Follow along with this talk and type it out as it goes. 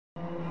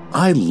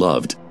I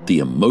loved the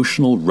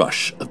emotional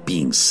rush of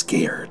being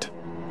scared.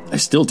 I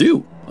still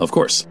do, of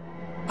course.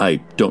 I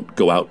don't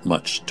go out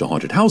much to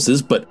haunted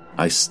houses, but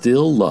I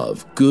still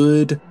love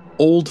good,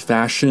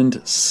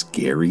 old-fashioned,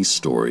 scary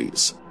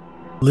stories.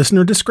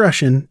 Listener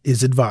discretion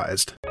is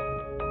advised.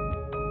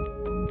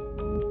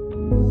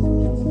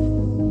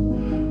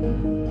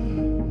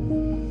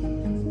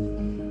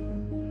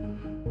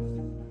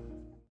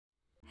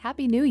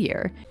 Happy New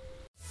Year.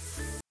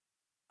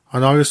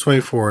 On August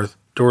 24th,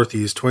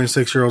 Dorothy's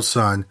 26-year-old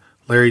son,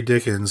 Larry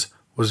Dickens,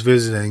 was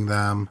visiting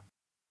them.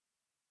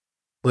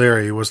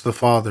 Larry was the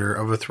father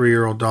of a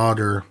 3-year-old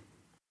daughter.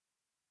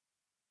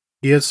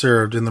 He had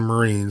served in the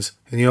Marines,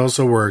 and he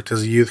also worked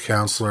as a youth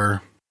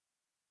counselor.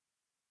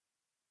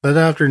 That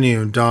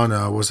afternoon,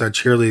 Donna was at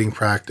cheerleading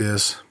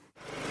practice.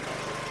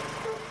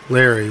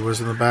 Larry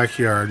was in the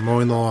backyard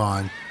mowing the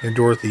lawn, and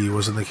Dorothy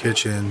was in the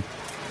kitchen.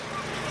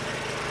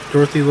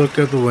 Dorothy looked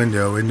out the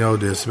window and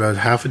noticed about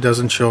half a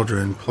dozen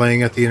children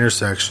playing at the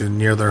intersection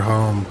near their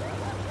home.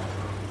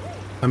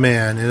 A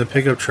man in a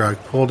pickup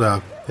truck pulled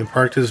up and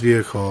parked his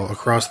vehicle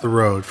across the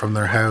road from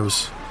their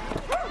house.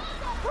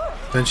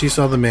 Then she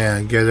saw the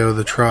man get out of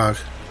the truck.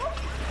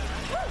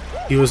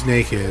 He was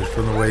naked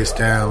from the waist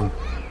down.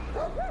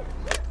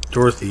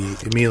 Dorothy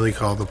immediately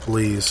called the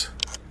police.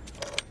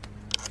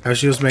 As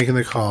she was making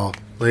the call,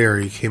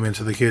 Larry came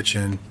into the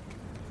kitchen.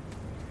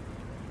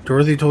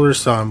 Dorothy told her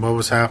son what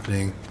was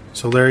happening,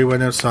 so Larry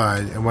went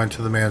outside and went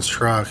to the man's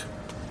truck.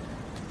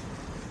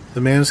 The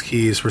man's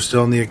keys were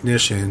still in the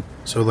ignition,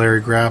 so Larry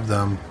grabbed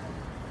them.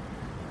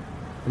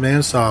 The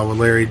man saw what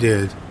Larry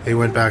did, and he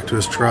went back to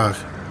his truck.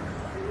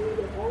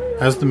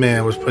 As the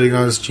man was putting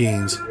on his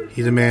jeans,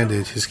 he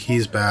demanded his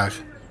keys back.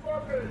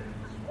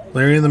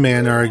 Larry and the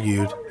man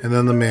argued, and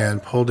then the man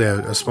pulled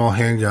out a small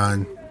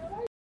handgun.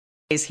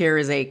 Here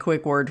is a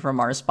quick word from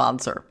our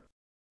sponsor.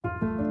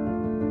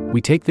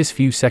 We take this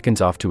few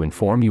seconds off to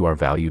inform you, our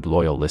valued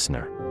loyal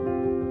listener,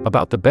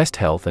 about the best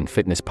health and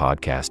fitness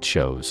podcast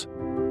shows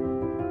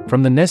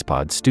from the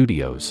Nezpod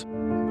Studios.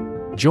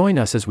 Join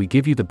us as we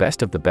give you the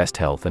best of the best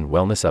health and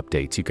wellness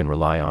updates you can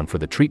rely on for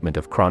the treatment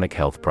of chronic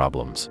health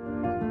problems.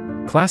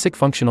 Classic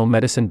functional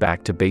medicine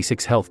back to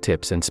basics health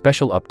tips and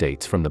special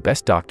updates from the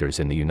best doctors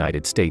in the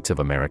United States of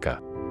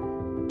America.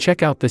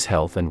 Check out this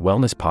health and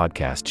wellness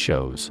podcast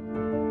shows.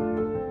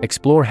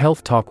 Explore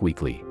Health Talk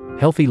Weekly,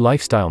 Healthy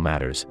Lifestyle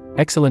Matters,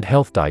 Excellent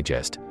Health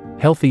Digest,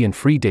 Healthy and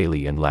Free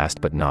Daily, and last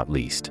but not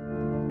least,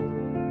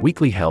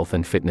 Weekly Health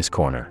and Fitness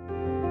Corner.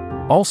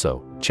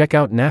 Also, check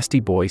out Nasty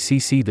Boy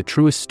CC, the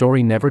truest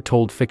story never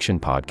told fiction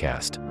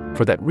podcast,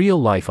 for that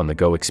real life on the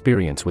go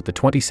experience with the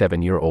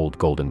 27-year-old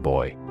golden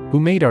boy, who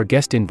made our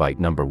guest invite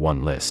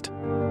 #1 list.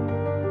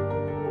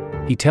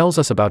 He tells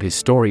us about his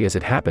story as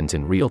it happens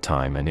in real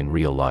time and in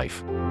real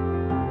life.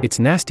 It's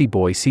Nasty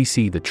Boy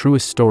CC, the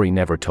truest story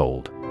never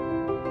told.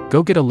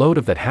 Go get a load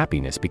of that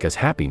happiness, because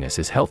happiness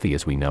is healthy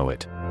as we know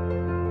it.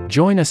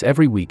 Join us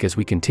every week as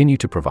we continue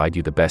to provide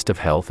you the best of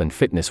health and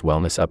fitness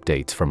wellness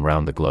updates from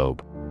around the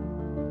globe.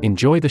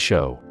 Enjoy the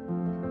show.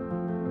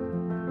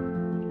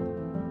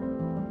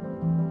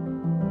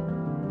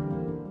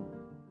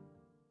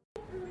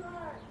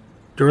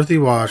 Dorothy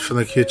watched from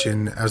the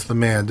kitchen as the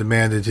man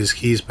demanded his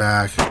keys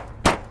back.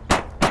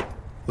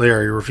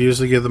 Larry refused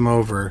to give them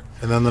over,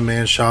 and then the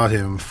man shot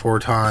him 4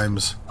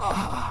 times.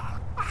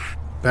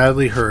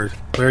 Badly hurt,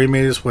 Larry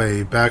made his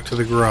way back to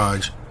the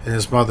garage, and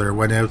his mother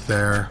went out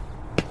there.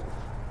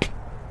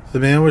 The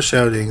man was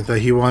shouting that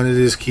he wanted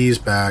his keys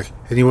back,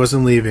 and he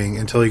wasn't leaving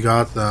until he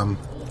got them.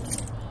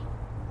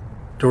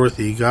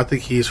 Dorothy got the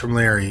keys from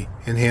Larry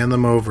and handed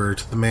them over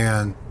to the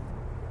man.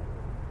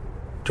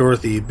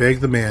 Dorothy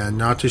begged the man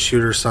not to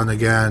shoot her son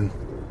again.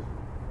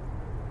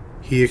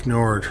 He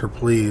ignored her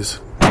pleas.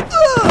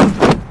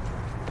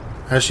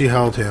 As she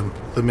held him,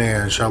 the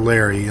man shot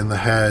Larry in the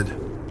head.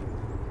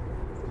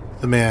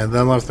 The man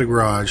then left the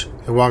garage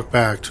and walked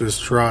back to his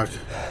truck.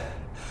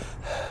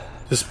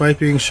 Despite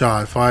being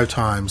shot 5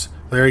 times,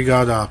 Larry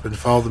got up and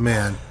followed the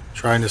man,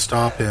 trying to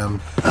stop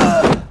him.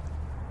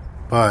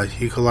 But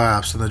he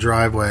collapsed in the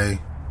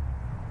driveway.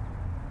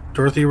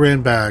 Dorothy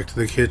ran back to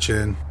the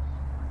kitchen.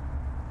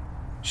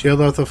 She had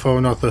left the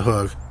phone off the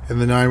hook,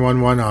 and the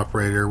 911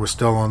 operator was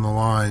still on the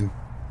line.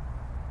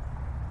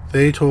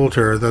 They told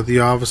her that the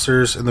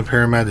officers and the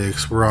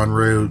paramedics were en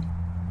route.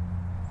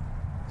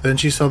 Then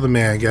she saw the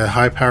man get a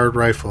high-powered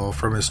rifle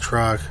from his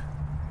truck.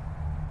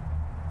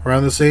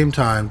 Around the same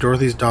time,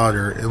 Dorothy's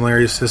daughter and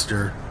Larry's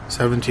sister,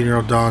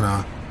 17-year-old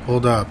Donna,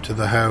 pulled up to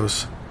the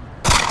house.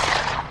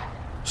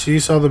 She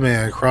saw the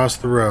man cross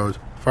the road,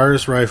 fire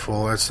his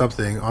rifle at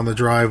something on the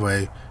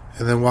driveway,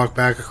 and then walk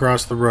back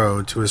across the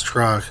road to his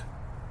truck.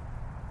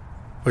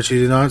 But she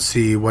did not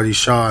see what he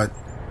shot.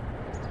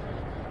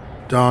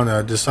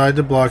 Donna decided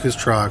to block his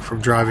truck from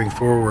driving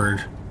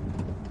forward.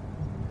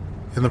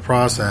 In the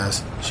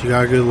process, she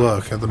got a good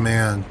look at the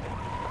man.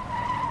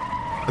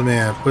 The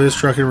man put his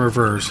truck in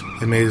reverse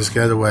and made his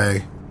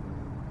getaway.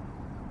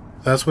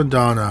 That's when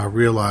Donna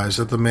realized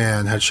that the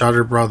man had shot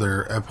her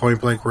brother at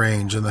point-blank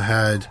range in the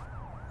head.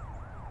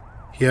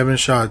 He had been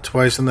shot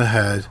twice in the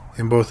head,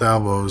 in both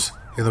elbows,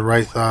 in the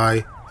right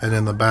thigh, and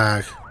in the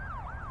back.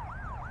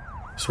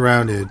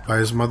 Surrounded by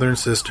his mother and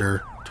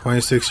sister,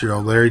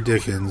 26-year-old Larry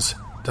Dickens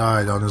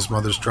died on his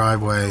mother's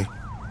driveway.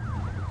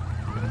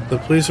 The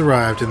police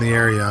arrived in the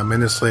area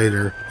minutes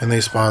later and they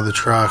spotted the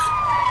truck.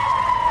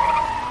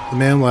 The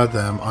man led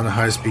them on a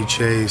high-speed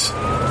chase.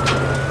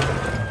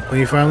 When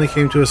he finally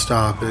came to a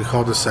stop at a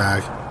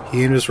cul-de-sac,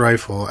 he aimed his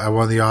rifle at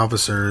one of the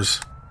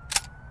officers.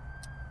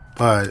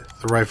 But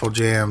the rifle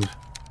jammed.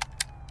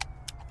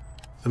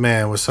 The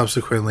man was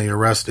subsequently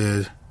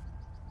arrested.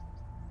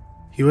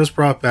 He was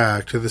brought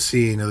back to the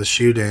scene of the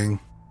shooting.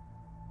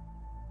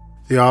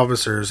 The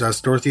officers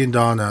asked Dorothy and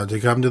Donna to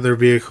come to their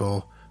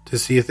vehicle to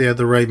see if they had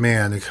the right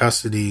man in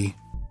custody.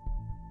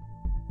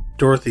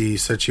 Dorothy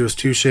said she was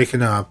too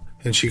shaken up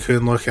and she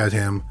couldn't look at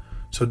him,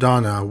 so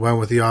Donna went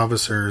with the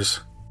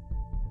officers.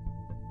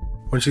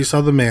 When she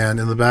saw the man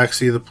in the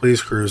backseat of the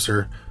police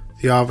cruiser,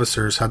 the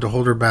officers had to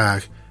hold her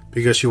back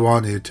because she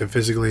wanted to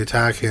physically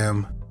attack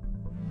him.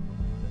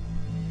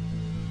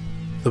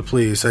 The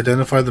police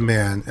identified the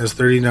man as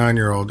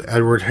 39-year-old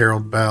Edward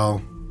Harold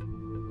Bell.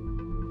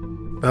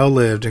 Bell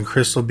lived in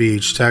Crystal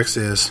Beach,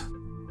 Texas.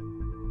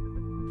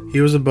 He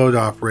was a boat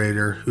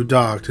operator who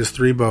docked his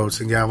 3 boats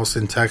in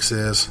Galveston,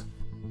 Texas.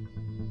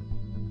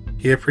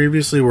 He had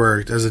previously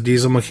worked as a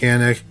diesel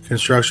mechanic,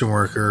 construction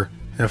worker,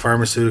 and a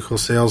pharmaceutical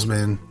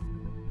salesman.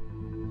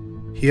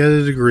 He had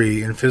a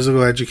degree in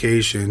physical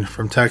education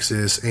from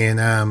Texas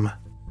A&M.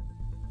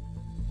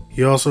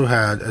 He also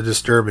had a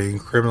disturbing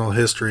criminal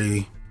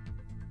history.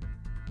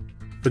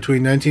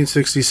 Between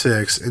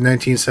 1966 and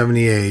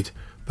 1978,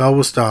 Bell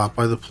was stopped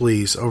by the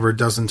police over a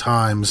dozen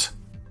times.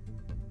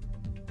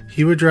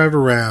 He would drive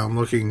around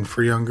looking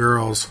for young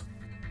girls.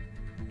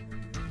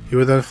 He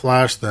would then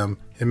flash them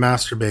and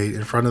masturbate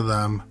in front of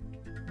them.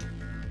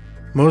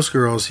 Most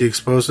girls he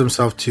exposed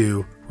himself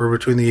to were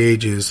between the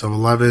ages of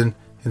 11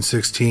 and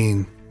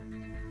 16.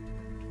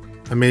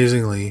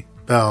 Amazingly,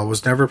 Bell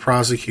was never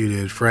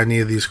prosecuted for any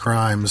of these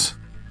crimes.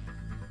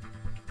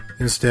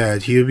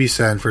 Instead, he would be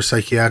sent for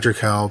psychiatric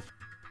help.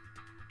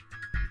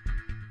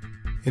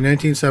 In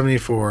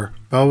 1974,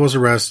 Bell was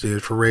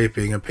arrested for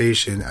raping a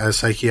patient at a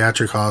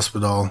psychiatric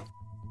hospital,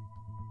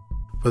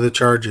 but the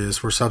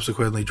charges were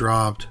subsequently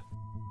dropped.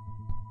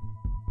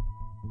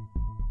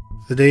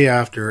 The day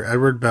after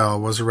Edward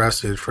Bell was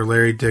arrested for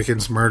Larry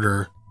Dickens'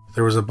 murder,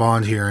 there was a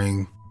bond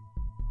hearing.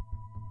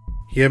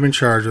 He had been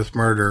charged with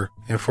murder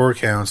and 4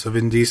 counts of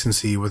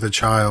indecency with a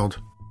child.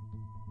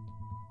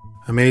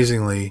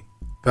 Amazingly,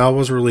 Bell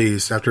was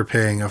released after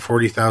paying a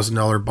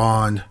 $40,000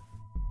 bond.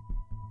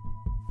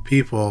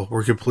 People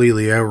were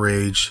completely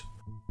outraged.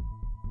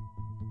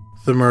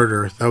 The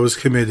murder that was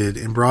committed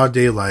in broad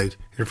daylight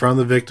in front of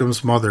the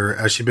victim's mother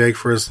as she begged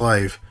for his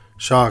life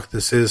shocked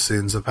the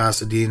citizens of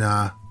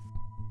Pasadena.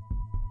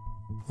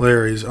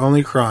 Larry's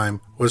only crime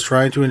was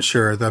trying to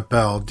ensure that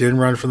Bell didn't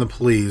run from the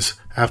police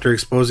after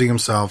exposing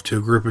himself to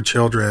a group of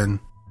children.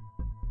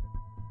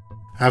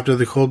 After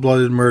the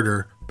cold-blooded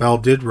murder, Bell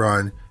did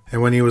run,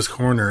 and when he was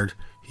cornered,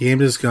 he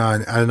aimed his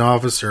gun at an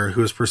officer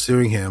who was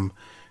pursuing him,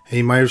 and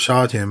he might have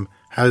shot him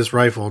had his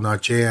rifle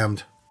not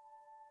jammed.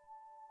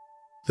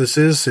 The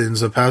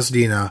citizens of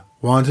Pasadena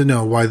wanted to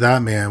know why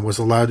that man was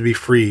allowed to be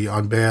free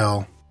on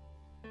bail.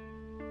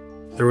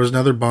 There was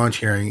another bond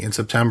hearing in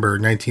September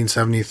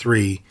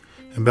 1973,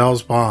 and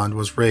Bell's bond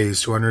was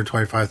raised to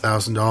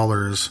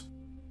 $125,000.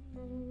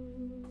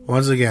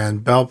 Once again,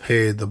 Bell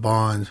paid the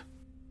bond.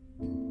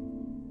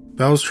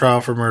 Bell's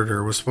trial for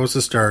murder was supposed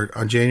to start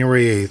on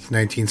January 8,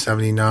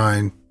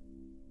 1979,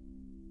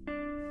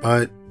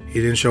 but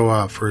he didn't show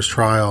up for his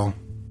trial.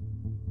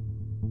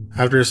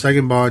 After a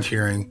second bond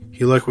hearing,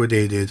 he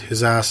liquidated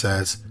his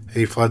assets and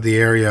he fled the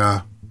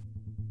area.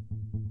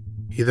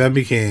 He then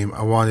became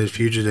a wanted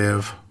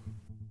fugitive.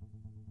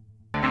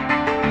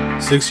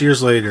 6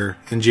 years later,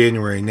 in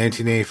January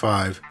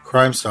 1985,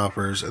 Crime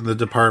Stoppers and the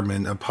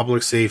Department of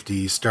Public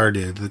Safety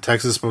started the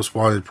Texas Most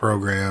Wanted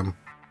program.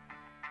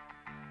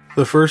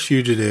 The first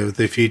fugitive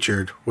they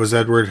featured was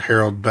Edward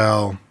Harold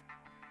Bell.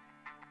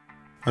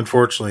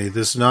 Unfortunately,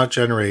 this did not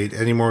generate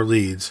any more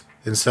leads,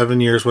 and 7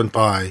 years went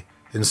by,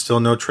 and still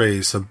no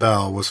trace of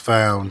Bell was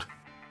found.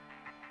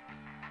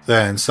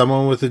 Then,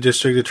 someone with the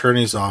district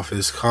attorney's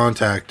office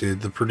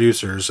contacted the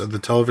producers of the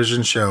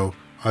television show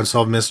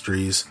Unsolved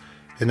Mysteries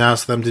and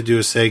asked them to do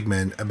a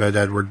segment about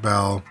Edward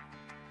Bell.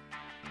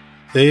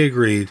 They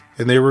agreed,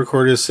 and they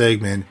recorded a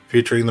segment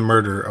featuring the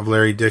murder of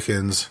Larry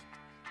Dickens.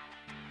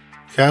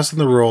 Cast in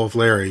the role of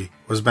Larry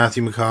was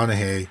Matthew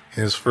McConaughey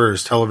in his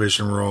first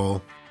television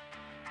role.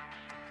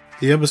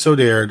 The episode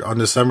aired on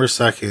December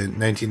 2nd,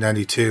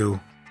 1992.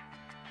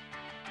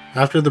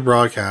 After the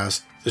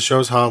broadcast, the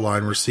show's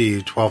hotline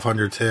received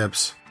 1,200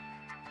 tips.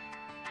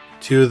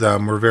 2 of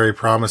them were very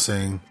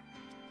promising.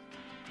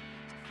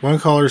 One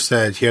caller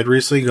said he had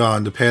recently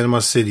gone to Panama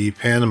City,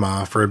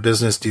 Panama for a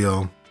business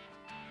deal.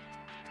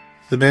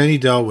 The man he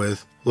dealt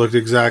with looked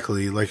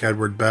exactly like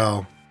Edward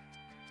Bell.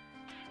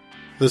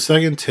 The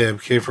second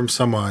tip came from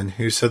someone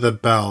who said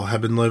that Bell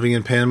had been living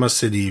in Panama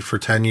City for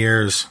 10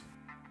 years.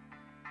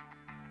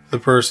 The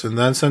person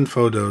then sent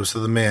photos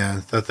of the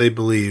man that they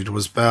believed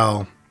was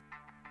Bell.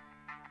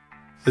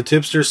 The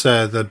tipster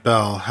said that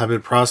Bell had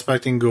been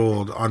prospecting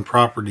gold on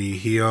property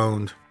he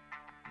owned.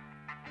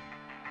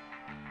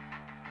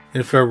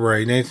 In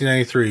February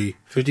 1993,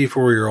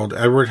 54-year-old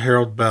Edward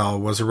Harold Bell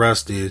was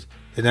arrested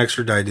and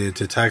extradited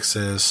to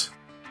Texas.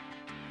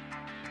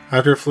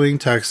 After fleeing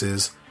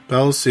Texas,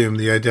 Bell assumed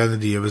the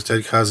identity of his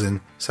dead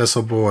cousin,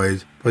 Cecil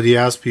Boyd, but he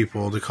asked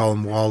people to call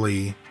him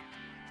Wally.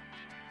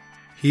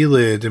 He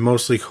lived in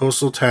mostly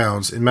coastal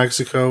towns in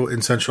Mexico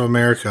and Central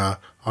America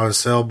on a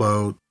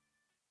sailboat.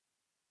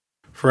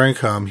 For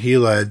income, he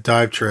led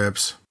dive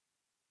trips.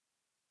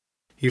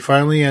 He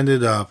finally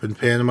ended up in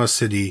Panama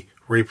City,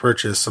 where he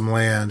purchased some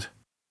land.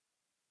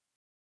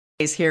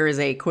 Here is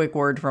a quick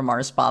word from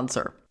our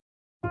sponsor.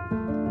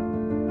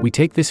 We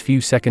take this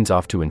few seconds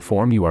off to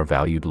inform you, our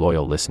valued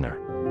loyal listener,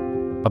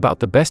 about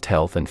the best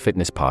health and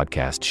fitness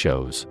podcast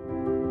shows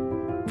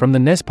from the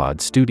Nespod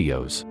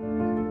Studios.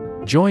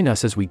 Join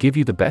us as we give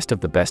you the best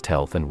of the best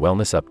health and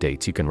wellness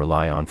updates you can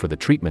rely on for the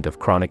treatment of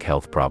chronic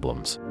health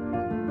problems.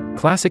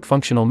 Classic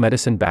functional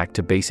medicine back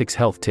to basics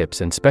health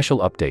tips and special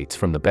updates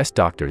from the best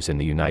doctors in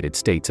the United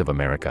States of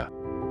America.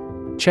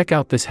 Check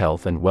out this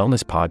health and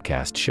wellness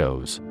podcast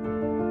shows.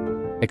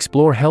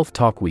 Explore Health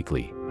Talk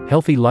Weekly,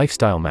 Healthy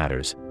Lifestyle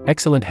Matters,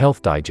 Excellent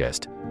Health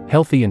Digest,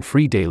 Healthy and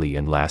Free Daily,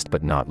 and last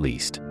but not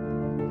least,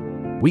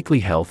 Weekly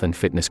Health and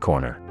Fitness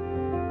Corner.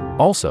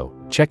 Also,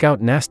 check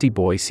out Nasty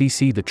Boy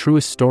CC, the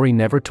truest story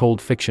never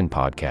told fiction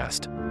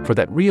podcast, for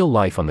that real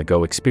life on the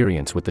go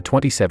experience with the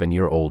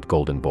 27-year-old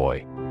golden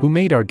boy, who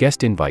made our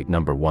guest invite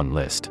 #1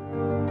 list.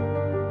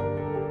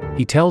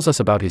 He tells us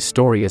about his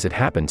story as it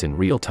happens in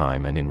real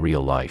time and in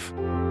real life.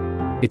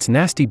 It's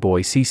Nasty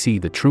Boy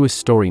CC, the truest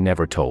story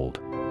never told.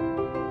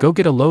 Go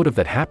get a load of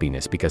that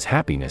happiness, because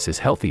happiness is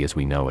healthy as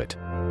we know it.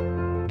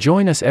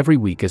 Join us every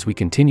week as we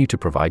continue to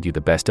provide you the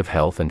best of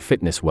health and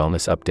fitness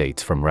wellness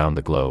updates from around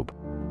the globe.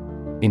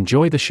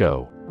 Enjoy the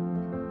show.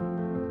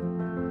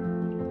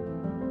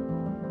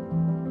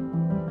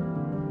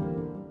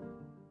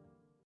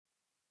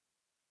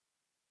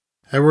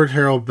 Edward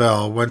Harold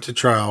Bell went to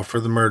trial for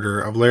the murder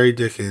of Larry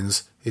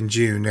Dickens in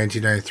June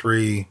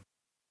 1993.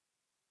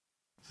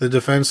 The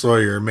defense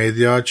lawyer made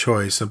the odd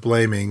choice of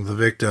blaming the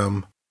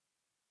victim.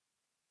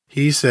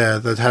 He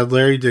said that had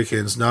Larry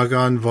Dickens not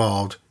gotten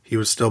involved, he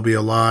would still be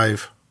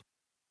alive.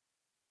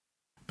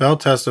 Bell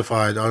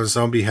testified on his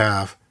own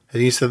behalf,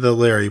 and he said that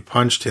Larry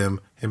punched him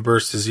and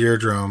burst his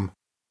eardrum.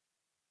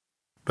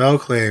 Bell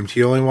claimed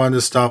he only wanted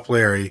to stop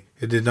Larry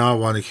and did not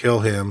want to kill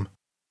him.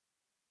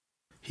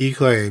 He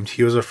claimed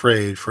he was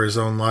afraid for his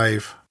own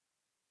life.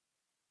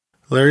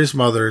 Larry's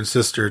mother and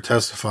sister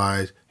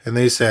testified, and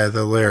they said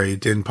that Larry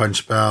didn't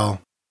punch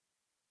Bell.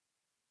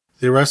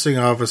 The arresting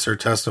officer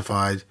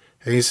testified,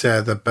 and he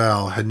said that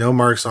Bell had no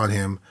marks on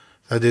him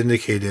that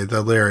indicated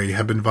that Larry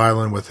had been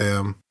violent with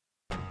him.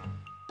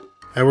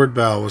 Edward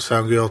Bell was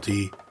found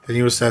guilty, and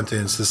he was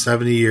sentenced to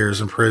 70 years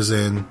in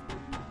prison.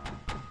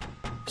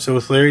 So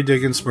with Larry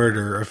Dickens'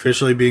 murder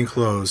officially being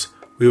closed,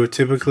 we would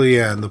typically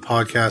end the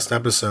podcast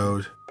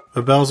episode.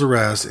 But Bell's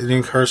arrest and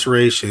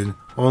incarceration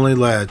only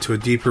led to a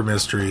deeper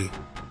mystery,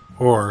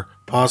 or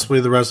possibly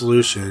the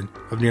resolution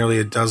of nearly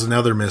a dozen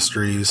other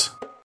mysteries.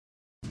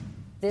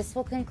 This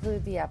will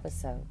conclude the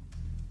episode.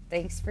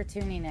 Thanks for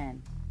tuning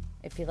in.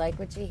 If you like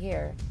what you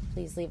hear,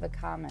 please leave a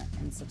comment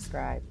and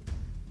subscribe.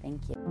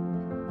 Thank you.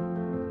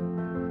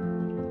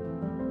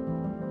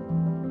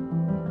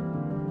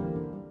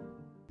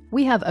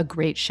 We have a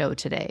great show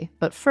today,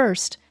 but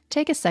first,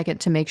 take a second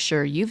to make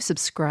sure you've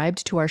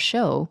subscribed to our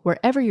show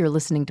wherever you're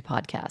listening to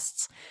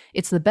podcasts.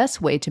 It's the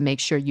best way to make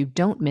sure you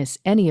don't miss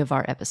any of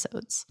our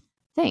episodes.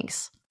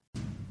 Thanks.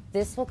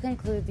 This will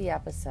conclude the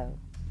episode.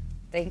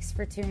 Thanks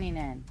for tuning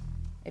in.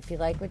 If you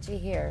like what you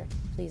hear,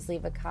 please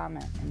leave a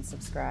comment and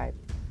subscribe.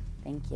 Thank you.